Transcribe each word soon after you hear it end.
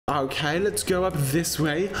Okay, let's go up this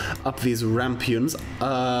way, up these rampions.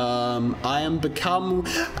 I am become...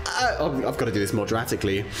 I've got to do this more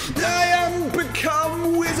dramatically. I am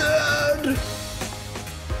become wizard!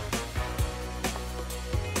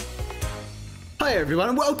 Hi everyone,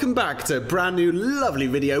 and welcome back to a brand new lovely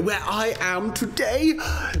video where I am today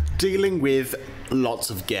dealing with lots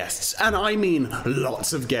of guests. And I mean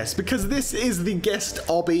lots of guests, because this is the guest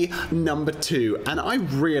obby number 2, and I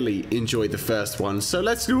really enjoyed the first one. So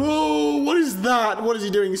let's go. Oh, what is that? What is he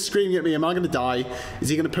doing? He's screaming at me. Am I going to die? Is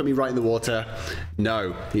he going to put me right in the water?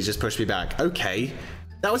 No, he's just pushed me back. Okay.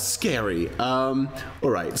 That was scary. All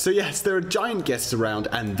right. So yes, there are giant guests around,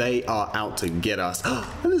 and they are out to get us.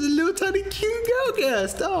 And there's a little tiny cute girl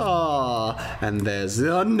guest. Ah, and there's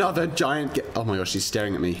another giant guest. Oh my gosh, she's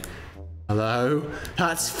staring at me. Hello?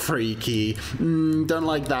 That's freaky. Don't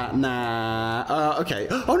like that. Nah. Okay.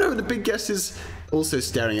 Oh no, the big guest is also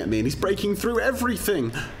staring at me, and he's breaking through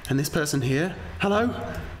everything. And this person here. Hello?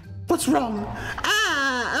 What's wrong?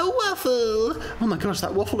 Ah, a waffle. Oh my gosh,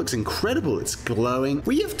 that waffle looks incredible. It's glowing.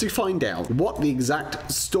 We have to find out what the exact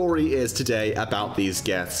story is today about these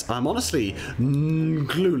guests. I'm honestly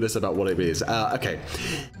clueless about what it is. Okay.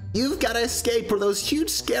 You've got to escape, or those huge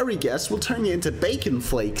scary guests will turn you into bacon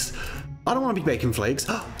flakes. I don't want to be bacon flakes.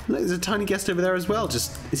 Oh, look, there's a tiny guest over there as well.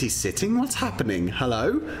 Just, is he sitting? What's happening?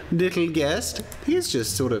 Hello, little guest. He's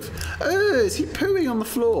just sort of, oh, is he pooing on the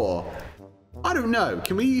floor? I don't know.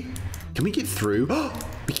 Can we get through? Oh,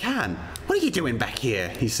 we can. What are you doing back here?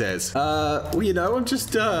 He says. Well, you know, I'm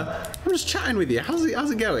just chatting with you. How's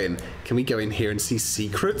it going? Can we go in here and see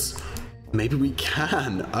secrets? Maybe we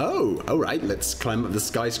can. Oh, all right. Let's climb up the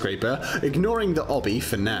skyscraper, ignoring the obby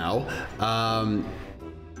for now.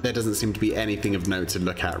 There doesn't seem to be anything of note to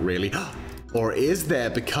look at, really. Or is there,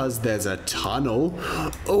 because there's a tunnel?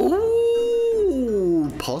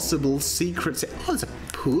 Oh, possible secrets. Oh, there's a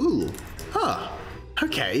pool. Huh.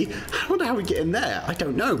 Okay, I wonder how we get in there. I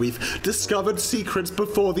don't know. We've discovered secrets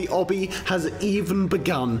before the obby has even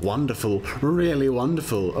begun. Wonderful. Really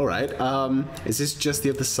wonderful. All right. Is this just the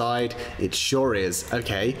other side? It sure is.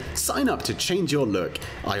 Okay. Sign up to change your look.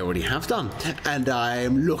 I already have done. And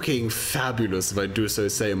I'm looking fabulous, if I do so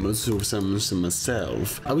say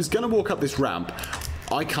myself. I was going to walk up this ramp.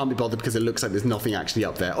 I can't be bothered because it looks like there's nothing actually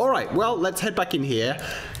up there. All right. Well, let's head back in here.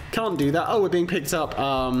 Can't do that. Oh, we're being picked up.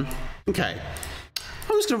 Okay.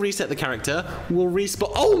 I'm just gonna reset the character. We'll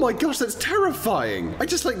respawn. Oh my gosh, that's terrifying. I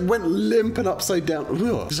just like went limp and upside down.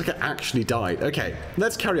 Ugh, just like I actually died. Okay,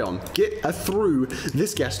 let's carry on. Get through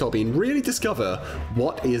this guest obby and really discover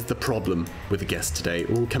what is the problem with the guest today.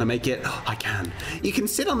 Oh, can I make it? Oh, I can. You can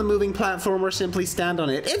sit on the moving platform or simply stand on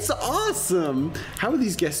it. It's awesome. How are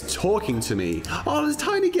these guests talking to me? Oh, this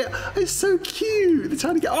tiny guest. It's so cute. The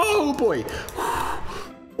tiny guest. Oh boy.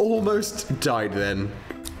 Almost died then.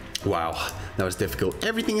 Wow, that was difficult.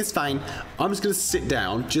 Everything is fine. I'm just going to sit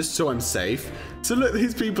down just so I'm safe. So look,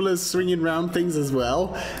 these people are swinging around things as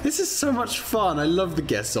well. This is so much fun. I love the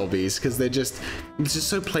guest obbies because it's just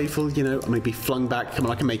so playful, you know. I may be flung back. Come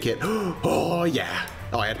on, I can make it. Oh, yeah.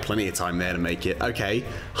 Oh, I had plenty of time there to make it. Okay.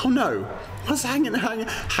 Oh, no. What's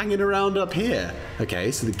hanging around up here?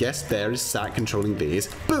 Okay, so the guest there is sat controlling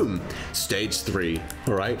these. Boom! Stage 3.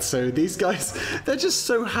 All right, so these guys, they're just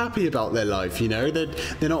so happy about their life, you know?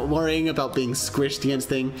 They're not worrying about being squished against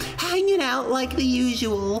things. Hanging out like the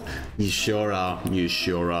usual. You sure are. You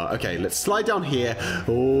sure are. Okay, let's slide down here.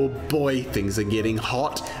 Oh, boy, things are getting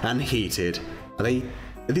hot and heated.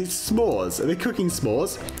 Are these s'mores? Are they cooking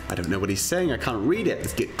s'mores? I don't know what he's saying. I can't read it.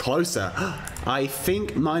 Let's get closer. I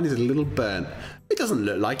think mine is a little burnt. It doesn't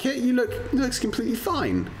look like it. It looks completely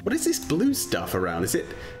fine. What is this blue stuff around? Is it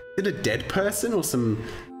a dead person or some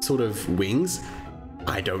sort of wings?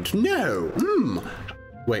 I don't know.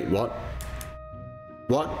 Wait, what?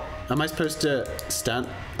 What? Am I supposed to stand?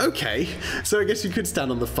 Okay, so I guess you could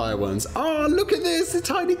stand on the fire ones. Oh, look at this. The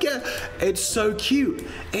tiny guest. It's so cute.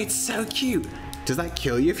 It's so cute. Does that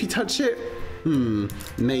kill you if you touch it?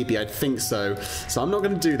 Maybe, I'd think so. So I'm not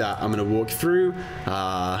going to do that. I'm going to walk through.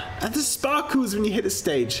 And the sparkles when you hit a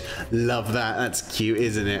stage. Love that. That's cute,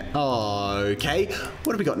 isn't it? Okay.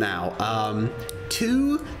 What have we got now?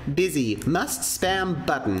 Too busy. Must spam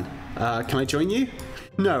button. Can I join you?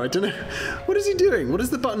 No, I don't know. What is he doing? What does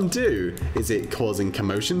the button do? Is it causing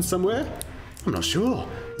commotion somewhere? I'm not sure.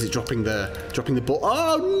 Is it dropping the ball?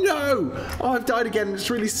 Oh no! Oh, I've died again.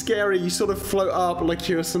 It's really scary. You sort of float up like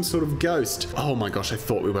you're some sort of ghost. Oh my gosh, I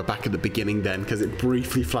thought we were back at the beginning then because it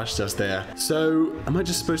briefly flashed us there. So, am I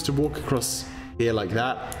just supposed to walk across here like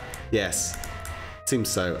that? Yes. Seems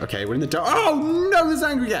so. Okay, we're in the dark. Oh no, there's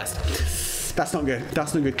angry guest. That's not good.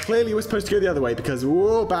 That's not good. Clearly we're supposed to go the other way because,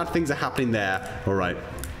 whoa, bad things are happening there. All right.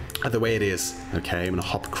 the way it is. Okay, I'm gonna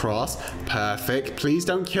hop across. Perfect. Please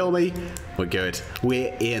don't kill me. We're good.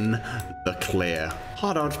 We're in the clear.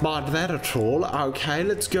 I don't mind that at all. Okay,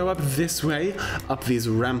 let's go up this way, up these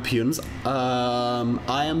rampions.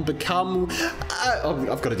 I am become...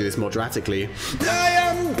 I've got to do this more dramatically. I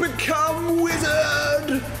am become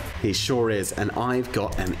wizard! He sure is, and I've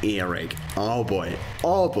got an earring. Oh boy.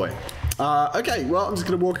 Oh boy. Okay, well, I'm just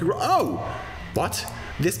gonna walk around. Oh! What?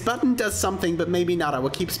 This button does something, but maybe not. I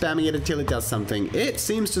will keep spamming it until it does something. It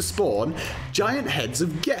seems to spawn giant heads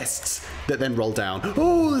of guests that then roll down.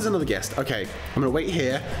 Oh, there's another guest. Okay, I'm gonna wait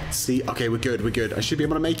here. See, okay, we're good, we're good. I should be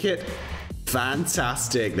able to make it.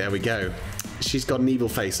 Fantastic, there we go. She's got an evil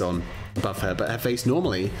face on above her, but her face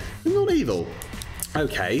normally is not evil.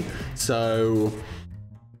 Okay, so...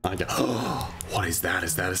 I go, oh, what is that?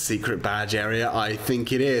 Is that a secret badge area? I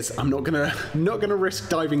think it is. I'm not gonna risk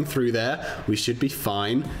diving through there. We should be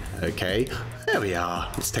fine. Okay, there we are.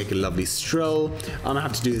 Let's take a lovely stroll. I'm gonna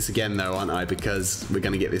have to do this again though, aren't I? Because we're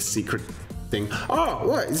gonna get this secret thing. Oh,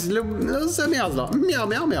 what? It's little meow, meow, meow,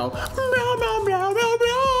 meow, meow, meow, meow, meow,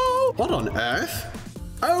 meow. What on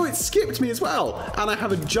earth? Oh, it skipped me as well, and I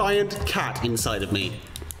have a giant cat inside of me.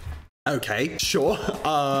 Okay, sure.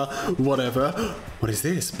 Whatever. What is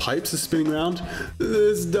this? Pipes are spinning around?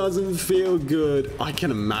 This doesn't feel good. I can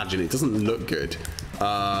imagine it doesn't look good.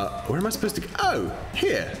 Where am I supposed to go? Oh,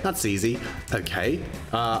 here. That's easy. Okay.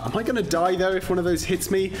 Am I gonna die though if one of those hits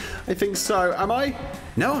me? I think so. Am I?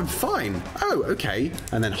 No, I'm fine. Oh, okay.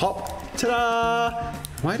 And then hop. Ta-da!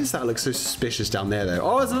 Why does that look so suspicious down there though?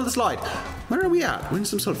 Oh, there's another slide. Where are we at? We're in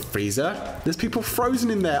some sort of freezer. There's people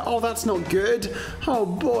frozen in there. Oh, that's not good. Oh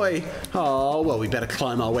boy. Oh, well, we better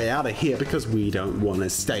climb our way out of here because we don't want to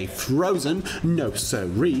stay frozen. No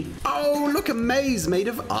siree. Oh, look, a maze made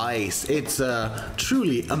of ice. It's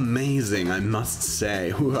truly amazing, I must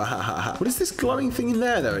say. What is this glowing thing in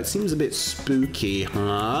there though? It seems a bit spooky,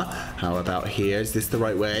 huh? How about here? Is this the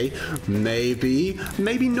right way? Maybe.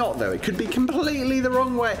 Maybe not though. It could be completely the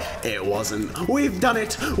wrong way. It wasn't. We've done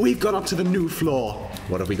it. We've gone up to the new floor.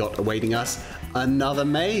 What have we got awaiting us? Another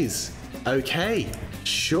maze. Okay,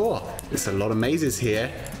 sure. There's a lot of mazes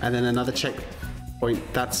here. And then another checkpoint.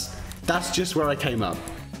 That's just where I came up.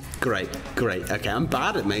 Great, great. Okay, I'm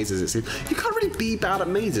bad at mazes, it seems. You can't really be bad at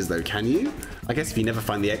mazes though, can you? I guess if you never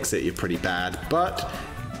find the exit, you're pretty bad. But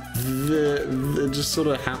it just sort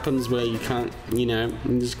of happens where you can't, you know,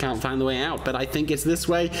 you just can't find the way out. But I think it's this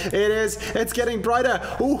way. It is. It's getting brighter.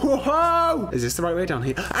 Ooh, ho, ho. Is this the right way down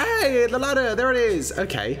here? Hey, the ladder. There it is.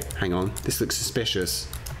 Okay, hang on. This looks suspicious.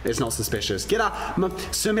 It's not suspicious. Get up.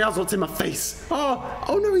 Somebody else what's in my face.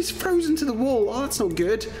 Oh no, he's frozen to the wall. Oh, that's not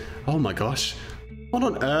good. Oh my gosh. What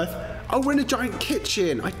on earth? Oh, we're in a giant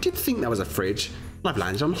kitchen. I did think that was a fridge. I've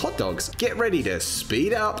landed on hot dogs. Get ready to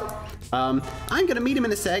speed up. I'm gonna meet him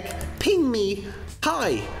in a sec. Ping me.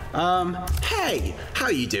 Hi. Hey, how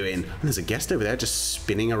you doing? And there's a guest over there just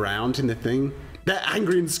spinning around in the thing. They're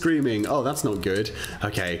angry and screaming. Oh, that's not good.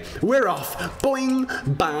 Okay, we're off. Boing,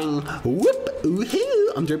 bang, whoop,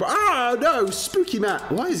 ooh-hoo. I'm doing... Oh, no, spooky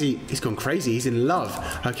Matt. Why is he... He's gone crazy. He's in love.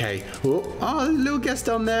 Okay. Oh, little guest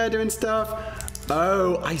down there doing stuff.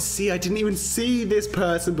 Oh, I see. I didn't even see this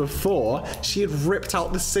person before. She had ripped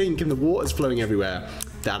out the sink and the water's flowing everywhere.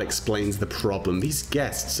 That explains the problem. These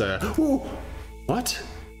guests are... Oh, what?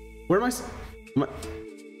 Where am I...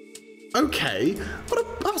 Okay,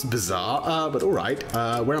 that was bizarre, but all right.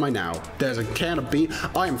 Where am I now? There's a can of beans.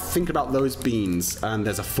 I am thinking about those beans. And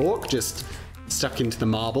there's a fork just stuck into the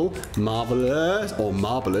marble. Marvelous, or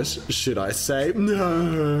marvelous, should I say.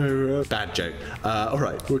 No, bad joke. All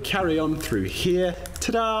right, we'll carry on through here.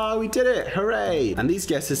 Ta-da, we did it, hooray. And these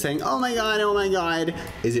guests are saying, oh my God, oh my God.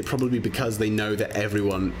 Is it probably because they know that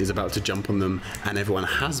everyone is about to jump on them and everyone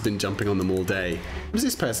has been jumping on them all day? What is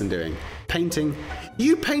this person doing? Painting.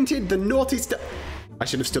 You painted the naughty stuff. I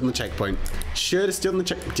should have stood on the checkpoint. Should have stood on the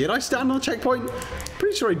check. Did I stand on the checkpoint?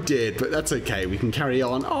 Pretty sure I did, but that's okay. We can carry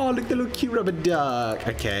on. Oh, look, the little cute rubber duck.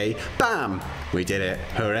 Okay, bam. We did it.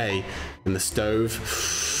 Hooray. And the stove.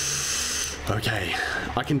 Okay,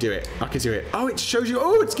 I can do it. I can do it. Oh, it shows you.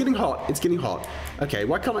 Oh, it's getting hot. It's getting hot. Okay,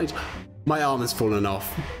 why can't I? My arm has fallen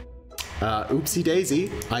off. Oopsie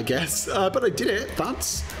daisy, I guess. But I did it.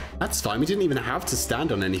 That's fine. We didn't even have to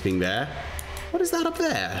stand on anything there. What is that up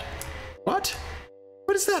there? What?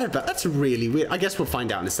 What is that about? That's really weird. I guess we'll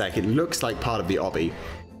find out in a sec. It looks like part of the obby,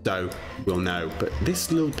 so we'll know. But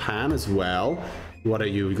this little pan as well. What are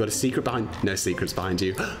you? You got a secret behind? No secrets behind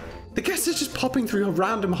you. The guests are just popping through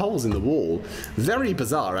random holes in the wall. Very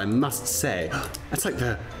bizarre, I must say. It's like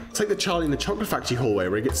the Charlie in the Chocolate Factory hallway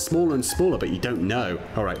where it gets smaller and smaller, but you don't know.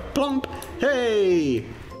 All right, plonk. Hey.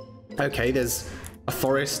 Okay, there's a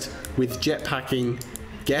forest with jetpacking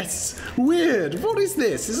guests. Weird. What is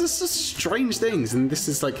this? This is just strange things. And this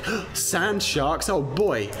is like sand sharks. Oh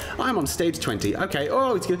boy. I'm on stage 20. Okay.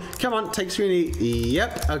 Oh, it's good. Come on, take Screeny.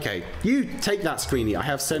 Yep. Okay. You take that, Screeny. I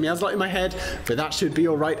have so many light in my head, but that should be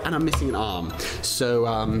all right. And I'm missing an arm. So,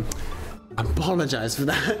 I apologize for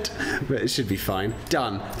that, but it should be fine.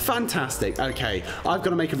 Done. Fantastic. Okay. I've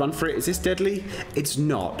got to make a run for it. Is this deadly? It's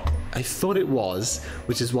not. I thought it was,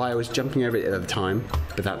 which is why I was jumping over it at the time,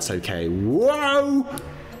 but that's okay. Whoa!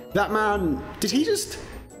 That man, did he just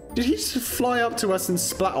fly up to us and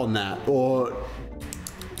splat on that? Or,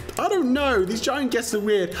 I don't know. These giant guests are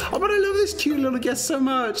weird. Oh, but I love this cute little guest so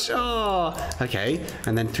much. Oh, okay.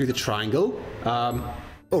 And then through the triangle.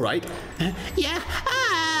 All right. Yeah.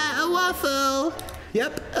 Ah, a waffle.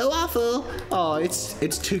 Yep, a waffle. Oh,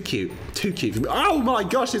 it's too cute. Too cute. Oh my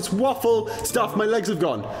gosh, it's waffle stuff. My legs have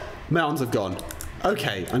gone. My arms have gone.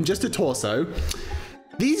 Okay, I'm just a torso.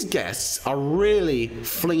 These guests are really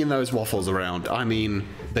flinging those waffles around. I mean,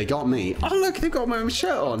 they got me. Oh, look, they've got my own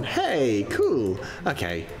shirt on. Hey, cool.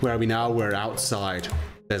 Okay, where are we now? We're outside.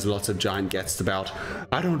 There's lots of giant guests about.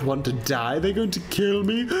 I don't want to die. They're going to kill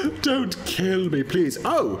me. Don't kill me, please.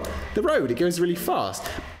 Oh, the road. It goes really fast.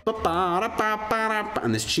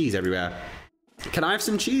 And there's cheese everywhere. Can I have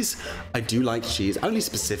some cheese? I do like cheese. Only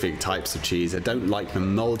specific types of cheese. I don't like the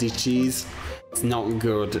moldy cheese. It's not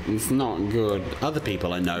good. It's not good. Other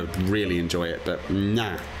people I know really enjoy it, but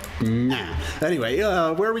nah. Nah. Anyway,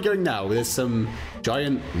 where are we going now? There's some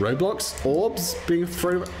giant Roblox orbs being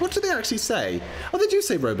thrown. What do they actually say? Oh, they do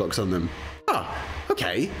say Roblox on them. Ah,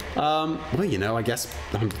 okay. Well, you know, I guess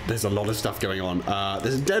there's a lot of stuff going on.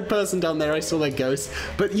 There's a dead person down there. I saw their ghost.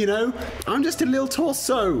 But, you know, I'm just a little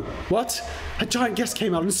torso. What? A giant guest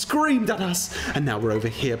came out and screamed at us. And now we're over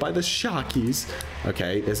here by the sharkies.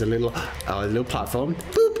 Okay, there's a little platform.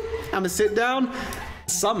 Boop. I'm gonna sit down.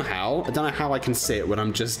 Somehow, I don't know how I can sit when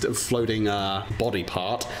I'm just a floating body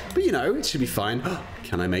part, but you know, it should be fine.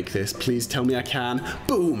 Can I make this? Please tell me I can.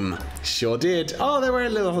 Boom! Sure did. Oh, they were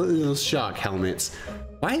little shark helmets.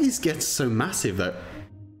 Why are these guests so massive though?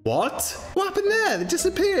 What? What happened there? They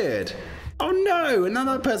disappeared. Oh no,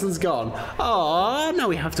 another person's gone. Oh, now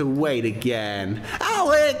we have to wait again.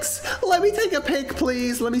 Alex, let me take a pic,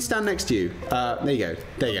 please. Let me stand next to you. There you go.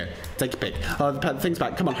 There you go. Take a pic. Oh, the thing's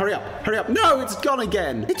back. Come on, hurry up. Hurry up. No, it's gone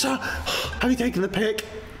again. Have you taken the pic?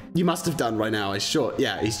 You must have done right now.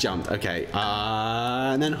 Yeah, he's jumped. Okay.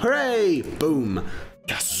 And then hooray. Boom.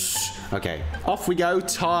 Yes. Okay, off we go,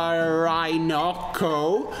 Tyrannoco.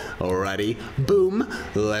 Alrighty, boom.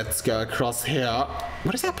 Let's go across here.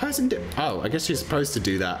 What does that person do? Oh, I guess you're supposed to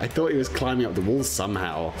do that. I thought he was climbing up the walls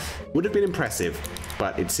somehow. Would have been impressive,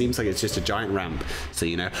 but it seems like it's just a giant ramp. So,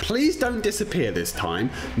 you know, please don't disappear this time,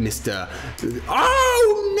 Mr.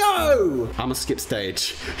 Oh, no! I'm gonna skip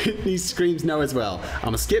stage. He screams no as well. I'm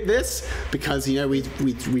gonna skip this because, you know, we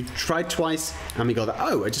tried twice and we got that.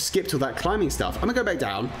 Oh, I just skipped all that climbing stuff. I'm gonna go back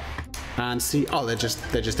down and see. Oh, they're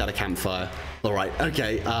just at a campfire. All right.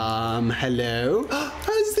 Okay. Hello.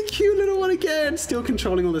 That's the cute little one again. Still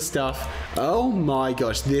controlling all the stuff. Oh my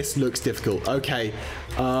gosh, this looks difficult. Okay.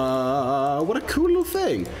 What a cool little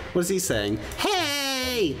thing. What is he saying?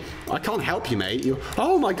 Hey! I can't help you, mate.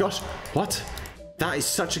 Oh my gosh. What? That is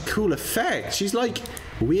such a cool effect. She's like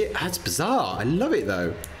weird. That's bizarre. I love it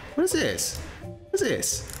though. What is this? What is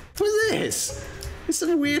this? What is this? It's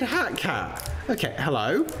a weird hat cat. Okay,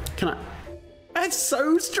 hello. Can I? It's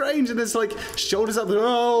so strange, and there's like shoulders up there.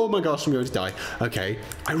 Oh my gosh, I'm going to die. Okay,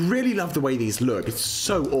 I really love the way these look. It's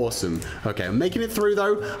so awesome. Okay, I'm making it through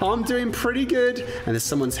though. I'm doing pretty good. And there's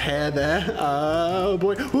someone's hair there. Oh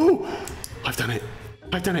boy. Ooh, I've done it.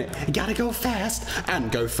 I've done it. Gotta go fast,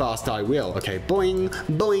 and go fast I will. Okay, boing,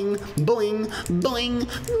 boing, boing, boing,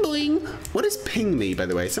 boing. What does ping me, by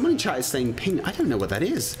the way? Someone in chat is saying ping. I don't know what that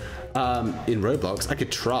is. In Roblox, I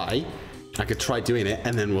could try doing it,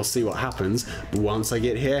 and then we'll see what happens. But once I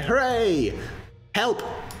get here, hooray! Help!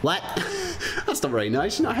 What? That's not very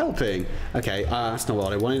nice. You're not helping. Okay, that's not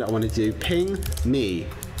what I wanted. I wanted to do ping me.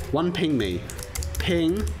 One ping me.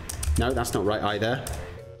 Ping. No, that's not right either.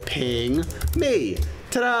 Ping me.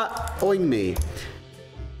 Ta-da! Oing me.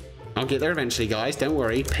 I'll get there eventually, guys. Don't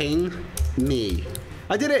worry. Ping me.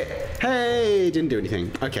 I did it! Hey! Didn't do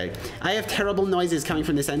anything. Okay. I have terrible noises coming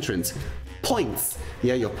from this entrance. Points.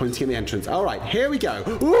 Yeah, you're pointing at the entrance. All right, here we go.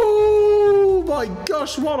 Ooh, my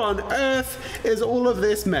gosh, what on earth is all of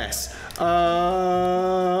this mess? Hello?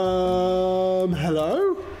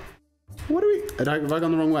 What do we... Have I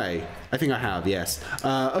gone the wrong way? I think I have, yes.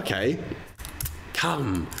 Okay.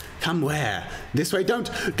 Come. Come where? This way? Don't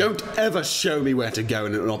ever show me where to go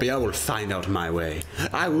in an obby. I will find out my way.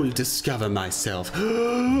 I will discover myself.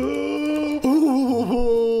 Oh,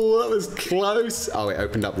 that was close. Oh, it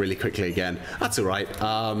opened up really quickly again. That's all right.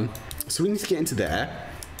 So we need to get into there.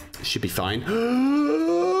 Should be fine.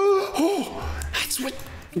 Oh, that's what...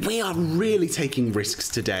 We are really taking risks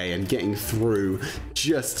today and getting through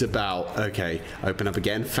just about. Okay, open up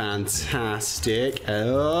again. Fantastic.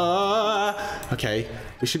 Okay,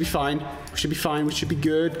 we should be fine. We should be fine. We should be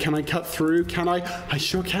good. Can I cut through? Can I? I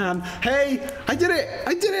sure can. Hey, I did it.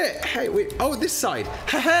 I did it. Hey, wait. Oh, this side.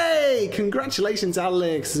 Hey, congratulations,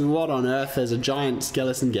 Alex. What on earth? There's a giant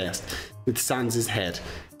skeleton guest with Sans' head.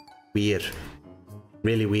 Weird.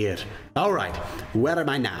 Really weird. All right, where am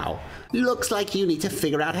I now? Looks like you need to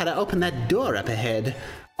figure out how to open that door up ahead.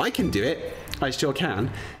 I can do it. I sure can.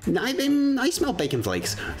 I smell bacon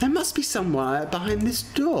flakes. There must be somewhere behind this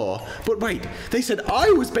door. But wait, they said I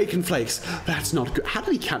was bacon flakes. That's not good. How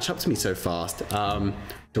did he catch up to me so fast?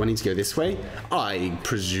 Do I need to go this way? I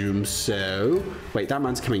presume so. Wait, that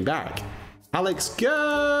man's coming back. Alex,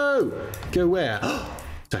 go! Go where?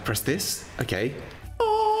 Do I press this? Okay.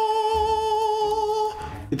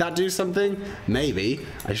 Did that do something? Maybe.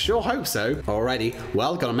 I sure hope so. Alrighty.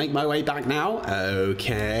 Well, gotta make my way back now.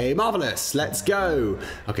 Okay, marvelous. Let's go.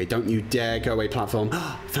 Okay, don't you dare go away, platform.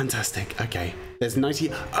 Fantastic. Okay. There's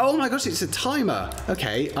 90. Oh my gosh, it's a timer.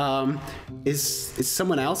 Okay. Is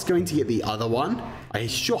someone else going to get the other one? I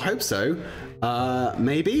sure hope so.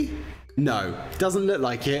 Maybe? No. Doesn't look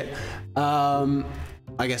like it.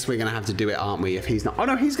 I guess we're going to have to do it, aren't we, if he's not... Oh,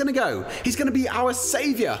 no, he's going to go. He's going to be our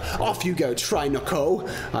savior. Off you go, Trinoko.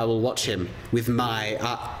 I will watch him with my...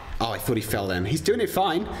 Oh, I thought he fell then. He's doing it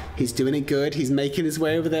fine. He's doing it good. He's making his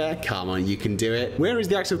way over there. Come on, you can do it. Where is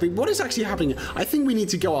the actual thing? What is actually happening? I think we need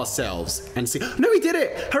to go ourselves and see... No, we did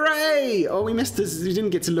it! Hooray! Oh, we missed this. We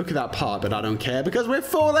didn't get to look at that part, but I don't care because we're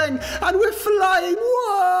falling and we're flying.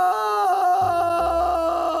 Whoa!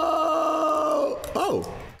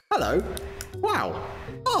 Oh, hello. Wow.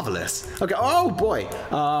 Marvelous. Okay. Oh boy.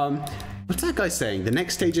 What's that guy saying? The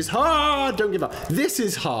next stage is hard. Don't give up. This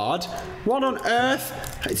is hard. What on earth?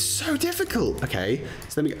 It's so difficult. Okay.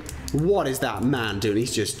 So let me go. What is that man doing?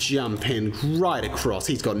 He's just jumping right across.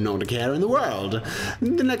 He's got no care in the world.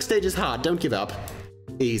 The next stage is hard. Don't give up.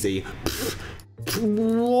 Easy.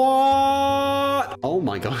 What? Oh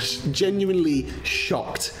my gosh, genuinely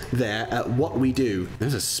shocked there at what we do.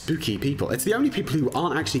 Those are spooky people. It's the only people who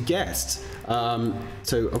aren't actually guests.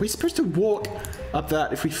 So are we supposed to walk up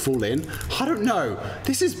that if we fall in? I don't know.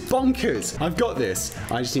 This is bonkers. I've got this.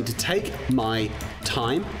 I just need to take my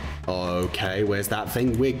time. Okay, where's that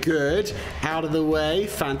thing? We're good. Out of the way.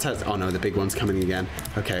 Fantastic. Oh no, the big one's coming again.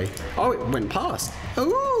 Okay. Oh, it went past.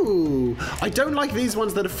 Ooh. I don't like these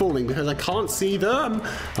ones that are falling because I can't see them.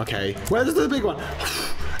 Okay. Where's the big one?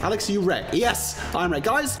 Alex, are you wreck? Yes, I'm wreck.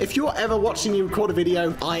 Guys, if you're ever watching me record a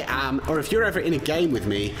video, I am, or if you're ever in a game with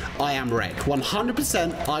me, I am wreck.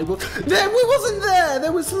 100% I will. There, we wasn't there.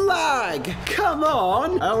 There was lag. Come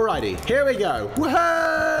on. Alrighty, here we go.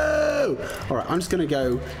 Whoa. All right, I'm just going to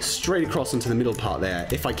go straight across into the middle part there,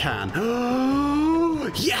 if I can.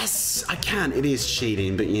 Yes, I can. It is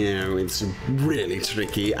cheating, but you know, it's really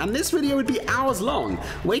tricky. And this video would be hours long.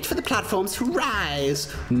 Wait for the platforms to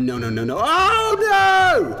rise. No, no, no, no. Oh,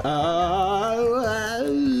 no!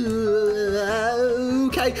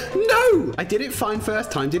 Okay. No! I did it fine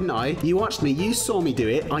first time, didn't I? You watched me. You saw me do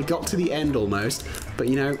it. I got to the end almost. But,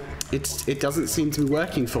 you know, it doesn't seem to be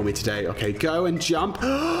working for me today. Okay, go and jump.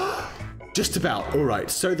 Just about. All right.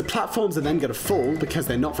 So the platforms are then going to fall because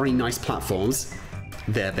they're not very nice platforms.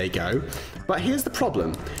 There they go. But here's the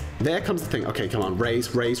problem. There comes the thing. Okay, come on.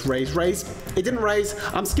 Raise, raise, raise, raise. It didn't raise.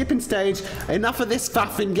 I'm skipping stage. Enough of this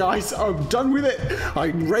faffing, guys. I'm done with it.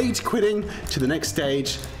 I'm rage quitting to the next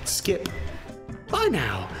stage. Skip. Bye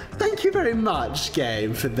now. Thank you very much,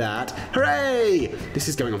 game, for that. Hooray! This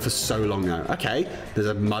is going on for so long now. Okay, there's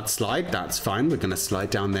a mudslide. That's fine. We're going to slide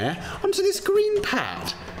down there onto this green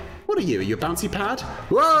pad. What are you? Are you a bouncy pad?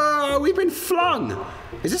 Whoa! We've been flung!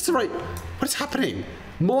 Is this the right... What is happening?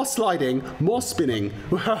 More sliding, more spinning.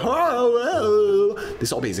 This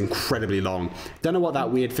obby is incredibly long. Don't know what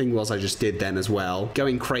that weird thing was I just did then as well.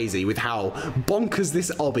 Going crazy with how bonkers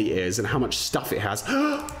this obby is and how much stuff it has.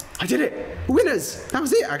 I did it! Winners! That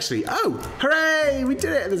was it, actually. Oh, hooray! We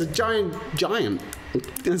did it! There's a giant.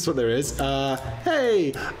 That's what there is.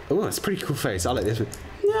 Hey! Oh, that's a pretty cool face. I like this one.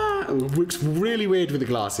 yeah, it looks really weird with the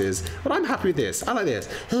glasses, but I'm happy with this. I like this.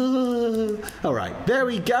 All right, there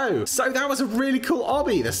we go. So that was a really cool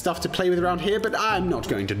obby. There's stuff to play with around here, but I'm not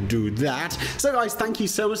going to do that. So guys, thank you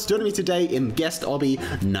so much for joining me today in guest obby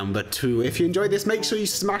number 2. If you enjoyed this, make sure you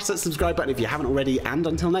smash that subscribe button if you haven't already, and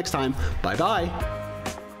until next time, bye bye.